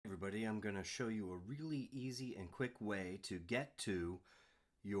everybody. I'm going to show you a really easy and quick way to get to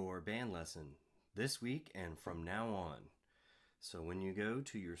your band lesson this week and from now on. So when you go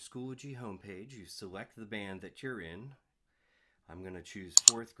to your Schoology homepage, you select the band that you're in. I'm going to choose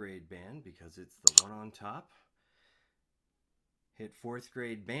 4th grade band because it's the one on top. Hit 4th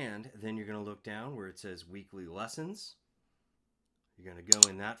grade band, then you're going to look down where it says weekly lessons. You're going to go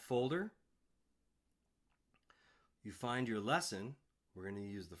in that folder. You find your lesson. We're going to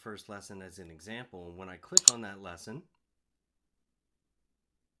use the first lesson as an example. And when I click on that lesson,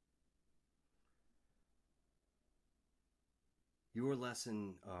 your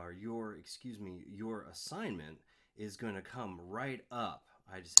assignment is going to come right up.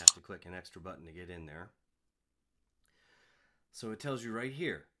 I just have to click an extra button to get in there. So it tells you right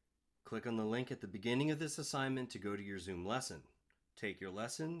here, click on the link at the beginning of this assignment to go to your Zoom lesson. Take your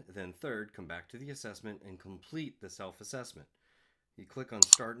lesson, then third, come back to the assessment and complete the self-assessment. You click on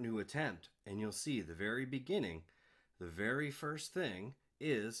Start New Attempt and you'll see the very beginning, the very first thing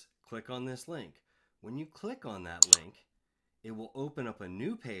is click on this link. When you click on that link, it will open up a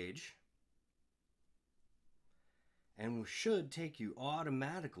new page and should take you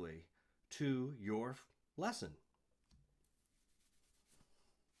automatically to your lesson.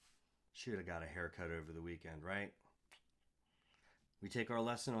 Should have got a haircut over the weekend, right? We take our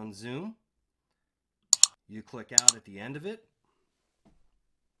lesson on Zoom. You click out at the end of it.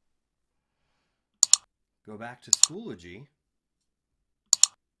 Go back to Schoology.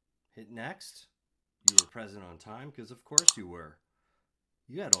 Hit next. You were present on time because of course you were.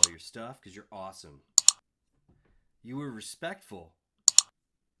 You had all your stuff because you're awesome. You were respectful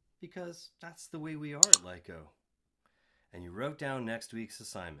because that's the way we are at LICO. And you wrote down next week's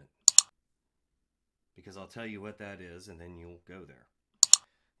assignment because I'll tell you what that is and then you'll go there.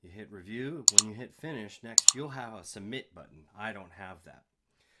 You hit review. When you hit finish, next you'll have a submit button. I don't have that.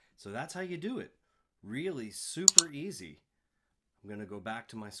 So that's how you do it. Really super easy. I'm going to go back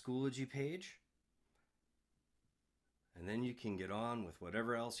to my Schoology page. And then you can get on with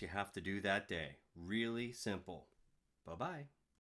whatever else you have to do that day. Really simple. Bye-bye.